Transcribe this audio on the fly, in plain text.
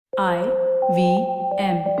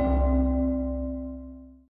IVM.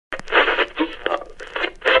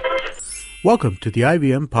 Welcome to the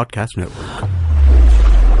IVM Podcast Network.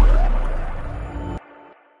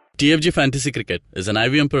 TFG Fantasy Cricket is an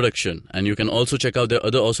IVM production, and you can also check out their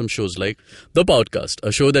other awesome shows like The Podcast,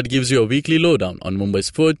 a show that gives you a weekly lowdown on Mumbai's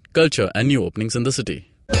food, culture, and new openings in the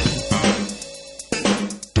city.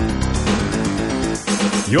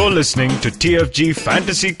 You're listening to TFG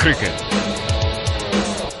Fantasy Cricket.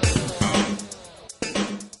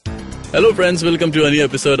 Hello friends, welcome to a new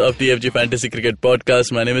episode of TFG Fantasy Cricket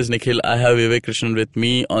Podcast. My name is Nikhil. I have Vivek Krishnan with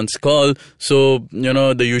me on call. So,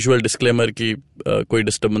 the usual disclaimer ki koi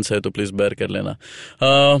disturbance hai to please bear kar lena.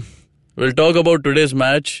 We'll talk about today's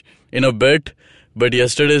match in a bit. But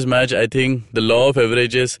yesterday's match, I think the law of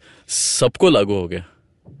averages sabko lagu ho gaya.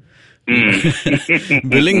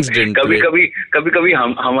 Billings didn't play. कभी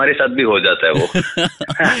हमारे साथ भी हो जाता है वो.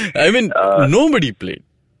 I mean, nobody played.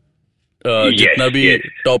 जितना भी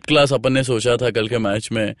टॉप क्लास अपन ने सोचा था कल के मैच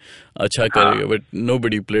में अच्छा करेगा, but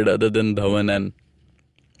nobody played other than Dhawan and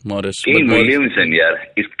Morris. Kane Williamson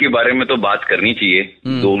यार, इसके बारे में तो बात करनी चाहिए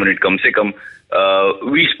 2 मिनट कम से कम.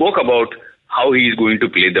 We spoke about how he is going to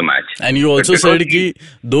play the match and you also said कि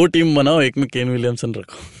 2 टीम बनाओ, एक में केन विलियमसन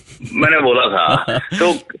रखो. मैंने बोला था.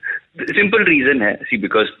 तो सिंपल रीजन है, see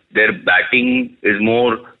because their batting is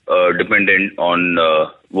more dependent on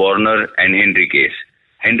Warner and Henriques.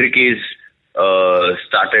 Henriquez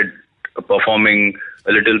started performing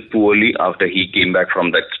a little poorly after he came back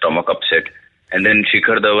from that stomach upset, and then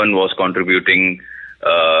Shikhar Dhawan was contributing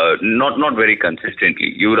not very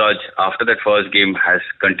consistently. Yuvraj, after that first game,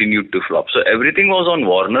 has continued to flop. So everything was on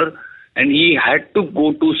Warner, and he had to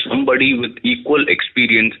go to somebody with equal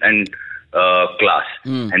experience and class.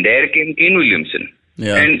 And there came Kane Williamson.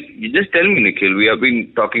 Yeah. And you just tell me, Nikhil, we have been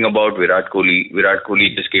talking about Virat Kohli. Virat Kohli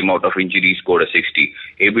just came out of injury, scored a 60.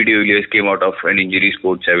 AB de Villiers came out of an injury,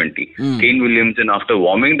 scored 70. Kane Williamson, after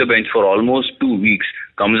warming the bench for almost 2 weeks,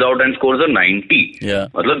 comes out and scores a 90. Yeah.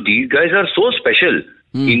 मतलब these guys are so special.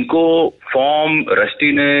 इनको form,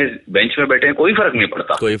 rustiness, bench में बैठे हैं, कोई फर्क नहीं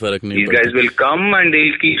पड़ता. These guys will come and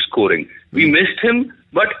they'll keep scoring. We missed him,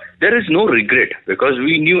 but there is no regret because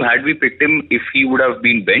we knew had we picked him, if he would have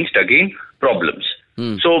been benched again, problems.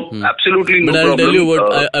 So absolutely no problem. But I'll tell you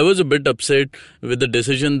what, I was a bit upset with the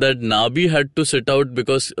decision that Nabi had to sit out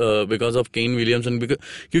because of Kane Williamson.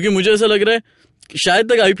 क्योंकि मुझे ऐसा लग रहा है शायद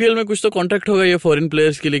तक IPL में कुछ तो कॉन्ट्रैक्ट होगा ये फॉरेन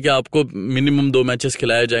प्लेयर्स के लिए कि आपको मिनिमम 2 मैचेस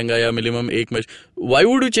खिलाया जाएगा या minimum 1 match. Why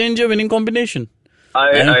would you change your winning combination?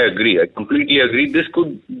 I agree. I completely agree. This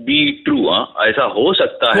could be true. ऐसा हो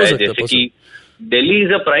सकता है जैसे कि Delhi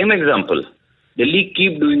is a prime example. Delhi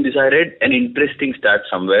keep doing this. I read an interesting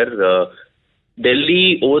stat somewhere.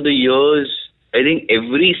 Delhi, over the years, I think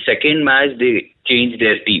every second match they change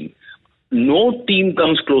their team. No team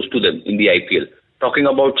comes close to them in the IPL. Talking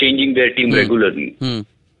about changing their team regularly.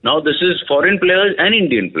 Now this is foreign players and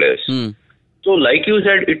Indian players. So like you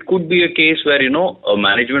said, it could be a case where, a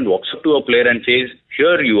management walks up to a player and says,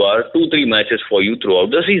 here you are, 2-3 matches for you throughout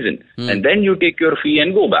the season. And then you take your fee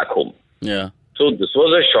and go back home. Yeah. So this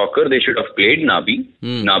was a shocker. They should have played Nabi.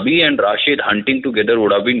 Nabi and Rashid hunting together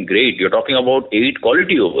would have been great. You're talking about 8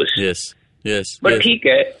 quality overs. Yes. But theek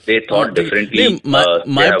hai, they thought differently.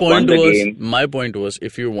 My point was,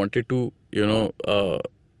 if you wanted to,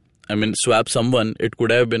 swap someone, it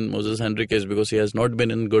could have been Moses Henriquez because he has not been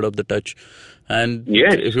in good of the touch. And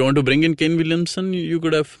if you want to bring in Kane Williamson, you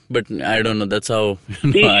could have. But I don't know. That's how.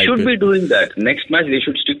 They should be doing that. Next match, they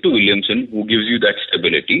should stick to Williamson, who gives you that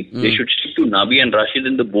stability. They should stick to Nabi and Rashid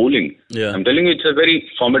in the bowling. Yeah. I'm telling you, it's a very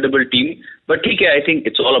formidable team. But I think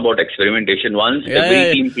it's all about experimentation. Once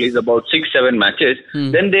every team plays about 6-7 matches,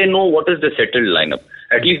 then they know what is the settled lineup.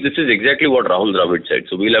 At least this is exactly what Rahul Dravid said.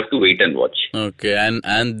 So we'll have to wait and watch. Okay,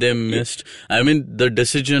 and they missed. I mean, the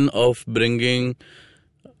decision of bringing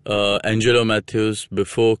Angelo Matthews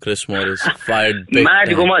before Chris Morris fired big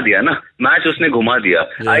match घुमा दिया ना, match उसने घुमा दिया.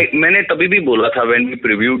 मैंने तभी भी बोला था when we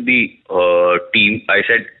previewed the team, I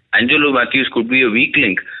said Angelo Matthews could be a weak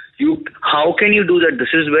link. How can you do that?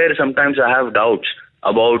 This is where sometimes I have doubts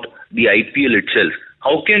about the IPL itself.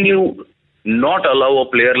 How can you not allow a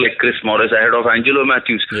player like Chris Morris ahead of Angelo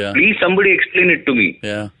Matthews? Please somebody explain it to me.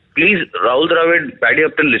 Please, Rahul Dravid, Paddy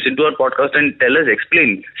Upton, listen to our podcast and tell us,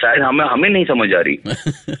 explain. शायद हमें नहीं समझ आ रही.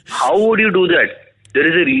 How would you do that? There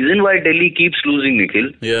is a reason why Delhi keeps losing, Nikhil.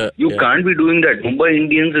 You can't be doing that. Mumbai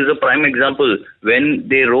Indians is a prime example. When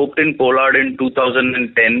they roped in Pollard in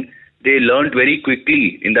 2010, they learned very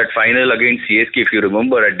quickly in that final against CSK, if you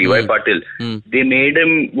remember, at DY Patil. They made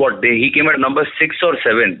him, he came at number 6 or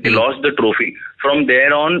 7. They lost the trophy. From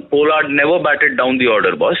there on, Pollard never batted down the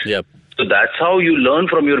order, boss. So that's how you learn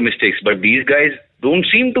from your mistakes. But these guys don't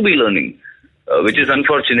seem to be learning, which is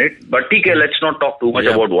unfortunate. But okay, let's not talk too much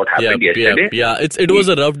about what happened yesterday. Yeah, it was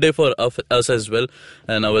a rough day for us as well,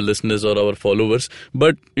 and our listeners or our followers.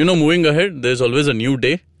 But, moving ahead, there's always a new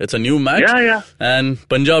day. It's a new match. Yeah. And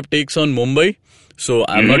Punjab takes on Mumbai. So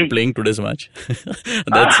I'm not playing today's match.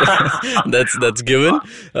 that's given.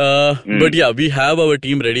 But yeah, we have our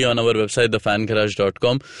team ready on our website,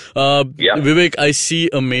 thefangarage.com. Vivek, I see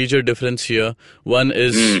a major difference here. One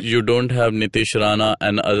is you don't have Nitish Rana,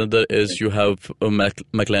 and another is you have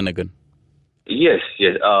McClenaghan. Yes.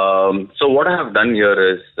 So what I have done here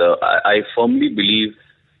is I firmly believe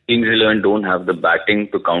Kings 11 don't have the batting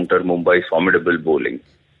to counter Mumbai's formidable bowling.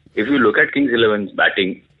 If you look at Kings 11's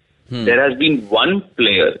batting, there has been one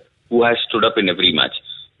player who has stood up in every match.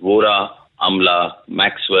 Vora, Amla,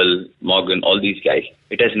 Maxwell, Morgan, all these guys.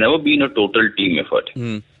 It has never been a total team effort.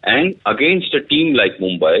 And against a team like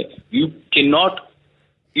Mumbai, you cannot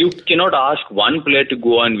ask one player to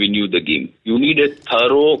go and win you the game. You need a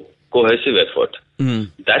thorough, cohesive effort.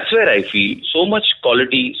 That's where I feel so much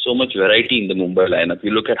quality, so much variety in the Mumbai lineup.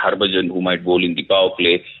 You look at Harbhajan, who might bowl in the power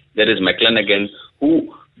play. There is McClenaghan,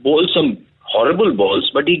 who bowls some horrible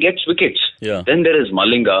balls, but he gets wickets. Yeah. Then there is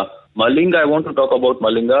Malinga. I want to talk about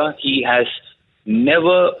Malinga. He has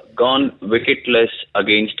never gone wicketless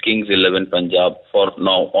against Kings 11 Punjab for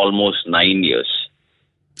now almost 9 years.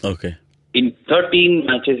 Okay. In 13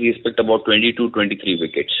 matches, he's picked about 22-23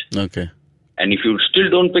 wickets. Okay. And if you still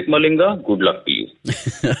don't pick Malinga, good luck to you.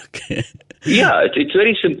 Okay. Yeah, it's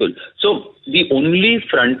very simple. So the only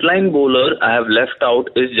frontline bowler I have left out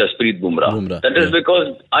is Jasprit Bumrah. That is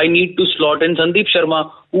because I need to slot in Sandeep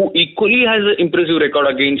Sharma, who equally has an impressive record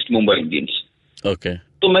against Mumbai Indians. Okay.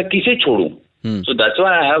 So मैं किसे छोड़ूं? So that's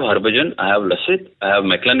why I have Harbhajan, I have Lassit, I have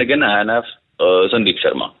McClenaghan, and I have Sandeep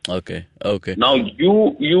Sharma. Okay. Now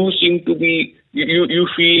you seem to be you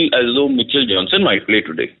feel as though Mitchell Johnson might play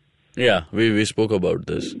today. Yeah, we spoke about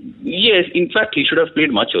this. Yes, in fact, he should have played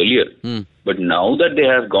much earlier. But now that they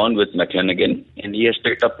have gone with McClenaghan and he has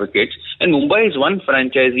picked up wickets, and Mumbai is one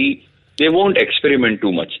franchisee, they won't experiment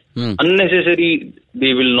too much. Unnecessary,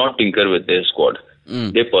 they will not tinker with their squad.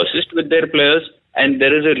 They persist with their players, and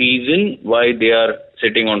there is a reason why they are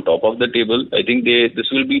sitting on top of the table. I think this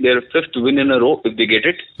will be their 5th win in a row if they get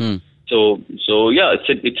it. So yeah,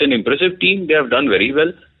 it's an impressive team. They have done very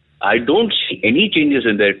well. I don't see any changes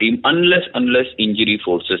in their team unless injury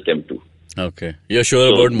forces them to. Okay. You're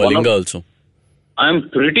sure about Malinga also? I'm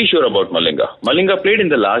pretty sure about Malinga. Malinga played in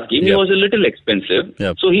the last game. He was a little expensive.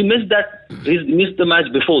 So he missed the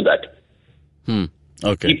match before that.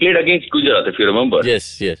 Okay. He played against Gujarat, if you remember.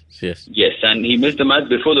 Yes. Yes, and he missed the match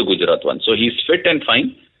before the Gujarat one. So he's fit and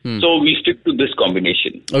fine. So we stick to this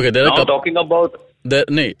combination. Okay. Talking about... There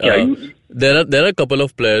are a couple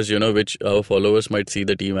of players, which our followers might see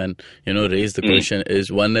the team and, raise the question.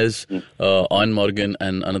 One is Eoin Morgan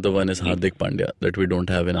and another one is Hardik Pandya that we don't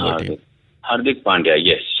have in our team. Hardik Pandya,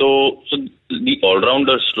 yes. So the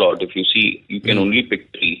all-rounder slot, if you see, you can only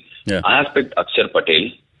pick 3. Yeah. I have picked Akshar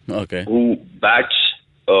Patel, who bats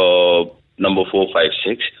number 4, 5,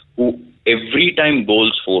 6, who every time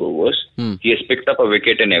bowls 4 overs. He has picked up a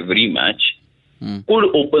wicket in every match. Could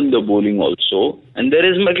open the bowling also. And there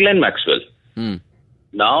is Glenn Maxwell.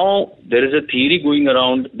 Now, there is a theory going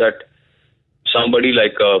around that somebody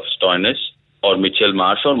like Stoinis or Mitchell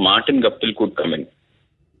Marsh or Martin Guptill could come in.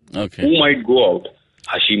 Okay. Who might go out?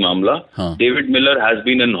 Hashim Amla. David Miller has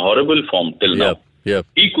been in horrible form till now. Yep.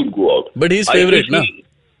 He could go out. But he's favorite, na?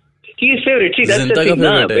 He is favorite. See, that's the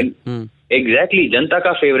thing. Exactly. Janta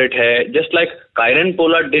ka favorite hai. Just like Kieron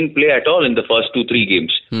Pollard didn't play at all in the first 2-3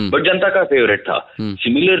 games. But Janta ka favorite tha.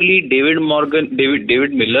 Similarly, David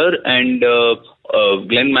Miller and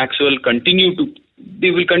Glenn Maxwell will continue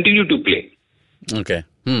to play. Okay.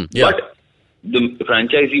 But the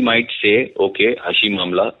franchisee might say, okay, Hashim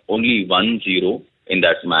Amla, only 1-0 in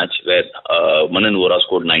that match where Manan Vora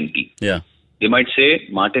scored 90. Yeah. They might say,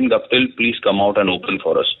 Martin Guptill, please come out and open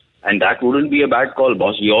for us. And that wouldn't be a bad call,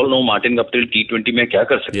 boss. We all know Martin Guptill T20 mein kya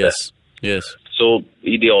kar sakta hai. Yes. So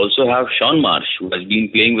they also have Sean Marsh, who has been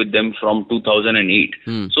playing with them from 2008.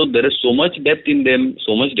 So there is so much depth in them,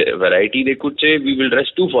 so much variety. They could say, we will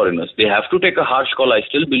rest 2 foreigners. They have to take a harsh call. I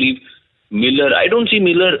still believe Miller. I don't see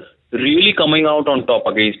Miller really coming out on top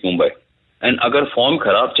against Mumbai. And agar form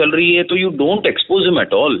kharab chal rahi hai, to you don't expose him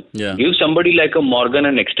at all. Yeah. Give somebody like a Morgan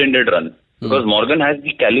an extended run. Because Morgan has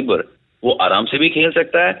the caliber. वो आराम से भी खेल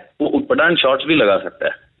सकता है, वो उटपटांग shots भी लगा सकता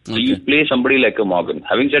है. So you play somebody like a Morgan.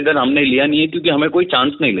 Having said that, हमने लिया नहीं है क्योंकि हमें कोई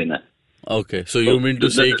चांस नहीं लेना है. Okay, so you mean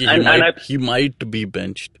to say he might be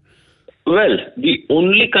benched? Well, the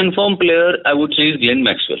only confirmed player I would say is Glenn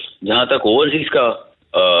Maxwell. जहां तक ओवरसीज का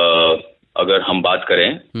अगर हम बात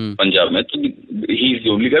करें पंजाब में, तो he is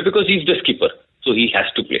the only guy because he is the skipper, so he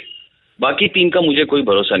has to play. बाकी तीन का मुझे कोई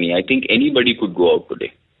भरोसा नहीं है. I think anybody could go out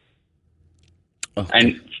today. Okay.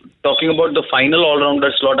 And talking about the final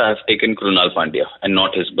all-rounder slot, I have taken Krunal Pandya and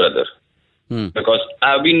not his brother. Because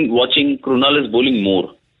I have been watching Krunal is bowling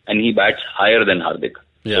more and he bats higher than Hardik.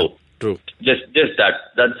 Yeah, so, true. Just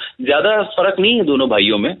that ज्यादा फर्क नहीं है दोनों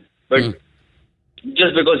भाइयों में, but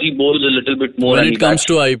just because he bowls a little bit more. When it comes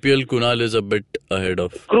to IPL, Kunal is a bit ahead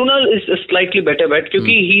of. Krunal is a slightly better bat because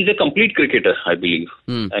he's a complete cricketer, I believe,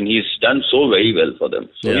 and he's done so very well for them.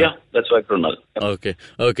 So yeah that's why Krunal.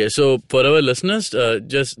 Okay. So for our listeners,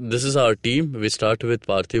 just this is our team. We start with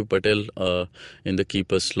Parthiv Patel in the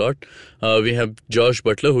keeper slot. We have Josh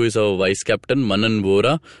Butler, who is our vice captain. Manan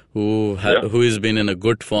Vora, who has been in a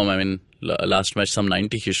good form. I mean, last match some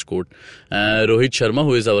 90 he scored. Rohit Sharma,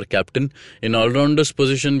 who is our captain. In all-rounders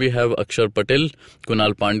position we have Akshar Patel,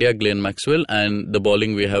 Kunal Pandya, Glenn Maxwell, and the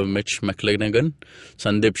bowling we have Mitch McLagan,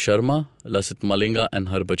 Sandeep Sharma, Lasith Malinga and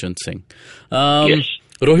Harbhajan Singh.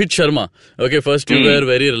 Rohit Sharma, okay, first you were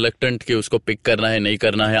very reluctant कि उसको pick करना है नहीं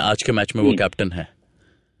करना है. आज के match में वो कैप्टन है.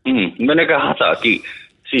 मैंने कहा था कि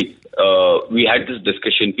see, we had this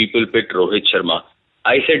discussion, people picked Rohit Sharma.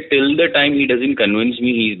 I said till the time he doesn't convince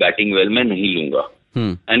me he is batting well, मैं नहीं लूंगा.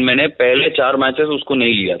 And मैंने पहले 4 मैचेस उसको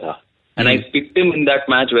नहीं लिया था. And I picked him in that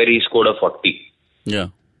match where he scored a 40. Yeah.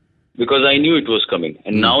 Because I knew it was coming.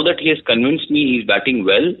 And now that he has convinced me he's batting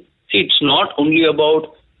well, see, it's not only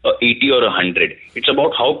about 80 or 100. It's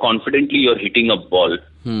about how confidently you're hitting a ball.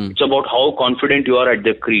 It's about how confident you are at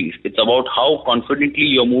the crease. It's about how confidently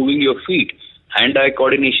you're moving your feet. Hand-eye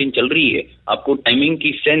coordination चल रही है. आपको timing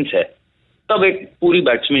की sense है. तब एक पूरी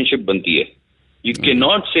बैट्समैनशिप बनती है. You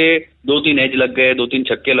cannot say 2-3 एज लग गए, 2-3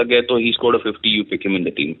 छक्के लग गए, तो he scored a 50, you pick him in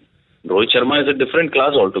the team. Rohit Sharma is a different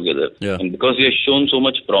class altogether. Yeah. And because he has shown so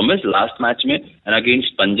much promise last match में and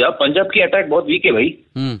against Punjab की attack बहुत week है भाई.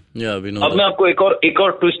 Yeah, we know. अब मैं आपको एक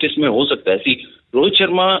और ट्विस्ट इसमें हो सकता है. See, Rohit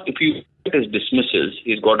Sharma, if you look at his dismissals,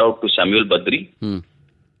 he's got out to Samuel Badri.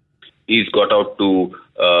 He's got out to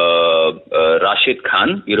Rashid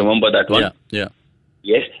Khan. You remember that one? Yeah.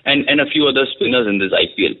 Yes, and a few other spinners in this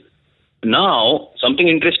IPL. Now, something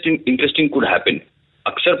interesting could happen.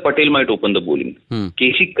 Akshar Patel might open the bowling.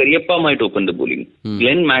 KC Karyappa might open the bowling.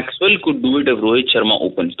 Glenn Maxwell could do it if Rohit Sharma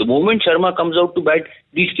opens. The moment Sharma comes out to bat,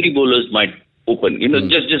 these 3 bowlers might open.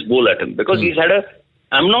 Just bowl at him. Because he's had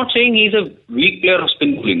I'm not saying he's a weak player of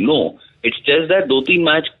spin bowling. No. It's just that 2-3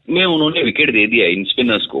 match में उन्होंने wicket दे दिया इन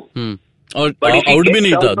spinners को. और out भी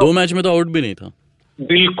नहीं था. 2 match में तो आउट भी नहीं था.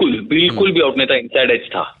 बिल्कुल भी आउट नहीं था. इनसाइड एज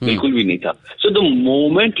था. बिल्कुल भी नहीं था. सो द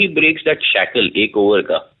मोमेंट ही ब्रेक्स दैट शैकल एक ओवर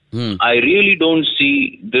का, I really don't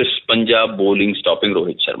see this Punjab bowling stopping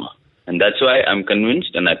Rohit Sharma, and that's why I'm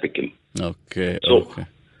convinced and I pick him. Okay.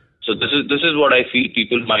 So this is what I feel.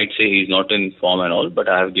 People might say he's not in form and all, but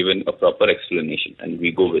I have given a proper explanation and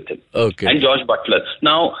we go with him. Okay. And Josh Butler.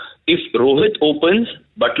 Now, if Rohit opens,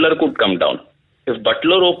 Butler could come down. If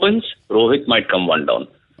Butler opens, Rohit might come 1 down.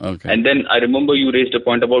 Okay. And then I remember you raised a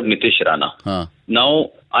point about Nitish Rana. Now,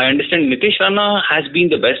 I understand Nitish Rana has been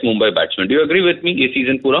the best Mumbai batsman. Do you agree with me? This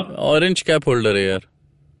season pura? Orange cap holder है यार.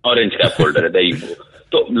 Orange cap holder है. There you go.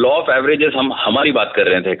 तो law of averages हम हमारी बात कर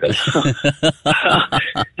रहे थे कल.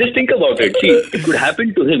 Just think about it. See, it could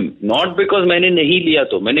happen to him. Not because मैंने नहीं लिया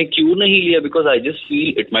तो. मैंने क्यों नहीं लिया? Because I just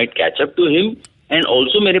feel it might catch up to him. And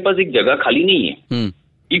also मेरे पास एक जगह खाली नहीं है.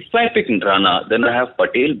 If I pick Rana, then I have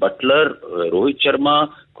Patel, Butler, Rohit Sharma,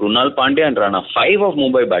 Krunal Pandya and Rana. 5 of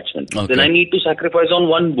Mumbai batsmen. Okay. Then I need to sacrifice on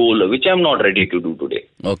 1 bowler, which I'm not ready to do today.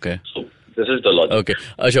 Okay. So this is the logic. Okay.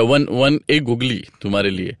 Asha, one एक googly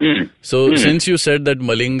तुम्हारे लिए. So since you said that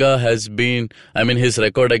Malinga has been, I mean his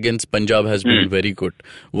record against Punjab has been very good.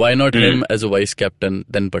 Why not him as a vice captain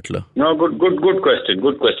then Butler? No, good question.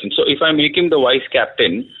 Good question. So if I make him the vice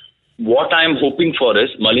captain, what I'm hoping for is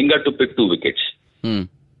Malinga to pick 2 wickets.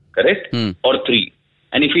 Correct? Or 3.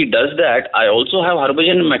 And if he does that, I also have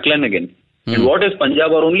Harbhajan and McLagan. And what if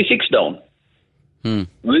Punjab are only 6 down?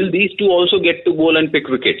 Will these 2 also get to bowl and pick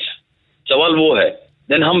wickets? सवाल वो है.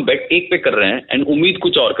 Then हम bet 1 पे कर रहे हैं and उम्मीद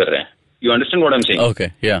कुछ और कर रहे हैं. You understand what I'm saying? Okay,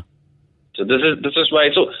 yeah. So this is why.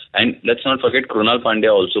 So, and let's not forget Krunal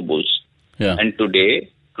Pandya also bowls. Yeah. And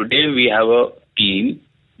today we have a team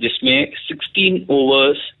जिसमें 16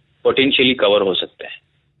 overs potentially cover हो सकते हैं.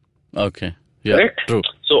 Okay. Yeah, correct? True.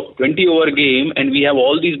 So 20 over game and we have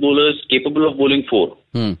all these bowlers capable of bowling 4.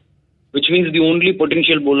 Which means the only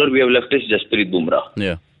potential bowler we have left is Jasprit Bumrah.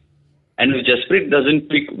 Yeah. And if Jasprit doesn't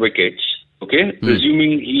pick wickets, okay,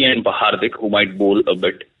 presuming he and Hardik, who might bowl a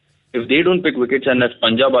bit, if they don't pick wickets and if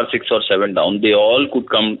Punjab are 6 or 7 down, they all could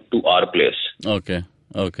come to our place. Okay.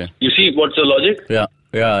 You see what's the logic? Yeah,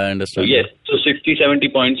 I understand. So yes, so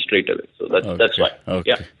 60-70 points straight away. So that's why.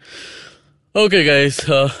 Okay. Yeah. Okay, guys,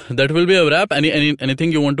 that will be a wrap.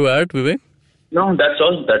 Anything you want to add, Vivek? No, that's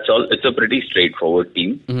all. It's a pretty straightforward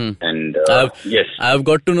team. Mm-hmm. And yes, I've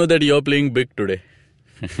got to know that you're playing big today.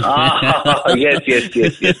 Yes.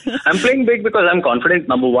 I'm playing big because I'm confident,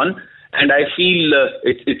 number one. And I feel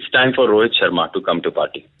it's time for Rohit Sharma to come to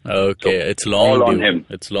party. Okay, so it's long all due. on him.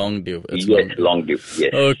 It's long due. Long due.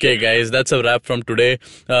 Yes. Okay, guys, that's a wrap from today.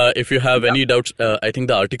 If you have any doubts, I think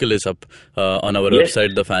the article is up on our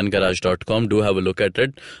website, thefangarage.com. Do have a look at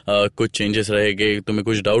it. कुछ changes रहेंगे, तुम्हें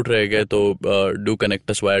कुछ doubt रहेगा, तो do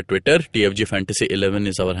connect us via Twitter. TFG Fantasy 11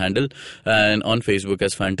 is our handle, and on Facebook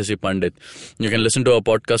as Fantasy Pandit. You can listen to our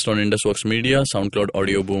podcast on IndusVox Media, SoundCloud,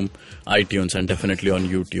 Audio Boom, iTunes, and definitely on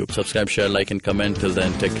YouTube. Subscribe, share, like, and comment. Till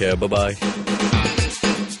then, take care. Bye-bye.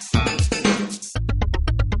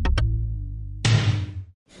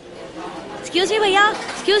 Excuse me भैया,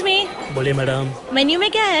 excuse मी। बोलिए madam. Menu में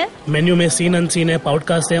क्या है? Menu में scene unseen है,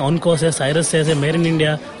 podcast है, ऑनकोर्स है, Cyrus है, made in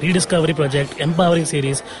India, rediscovery project, empowering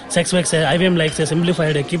series, sex wax है, IVM लाइक्स है,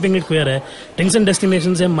 सिंप्लीफाइड है, कीपिंग इट क्वियर है, टिंग्स एंड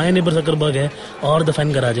डेस्टिनेशंस है, माय नेबर जकरबर्ग है और द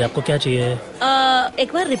फैन गराज है। आपको क्या चाहिए?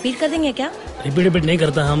 एक बार रिपीट कर देंगे क्या? रिपीट नहीं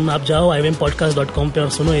करता हम। आप जाओ IVMpodcast.com पे और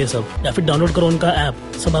सुनो ये सब, या फिर डाउनलोड करो उनका ऐप,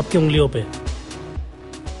 सब आपकी उंगलियों पे।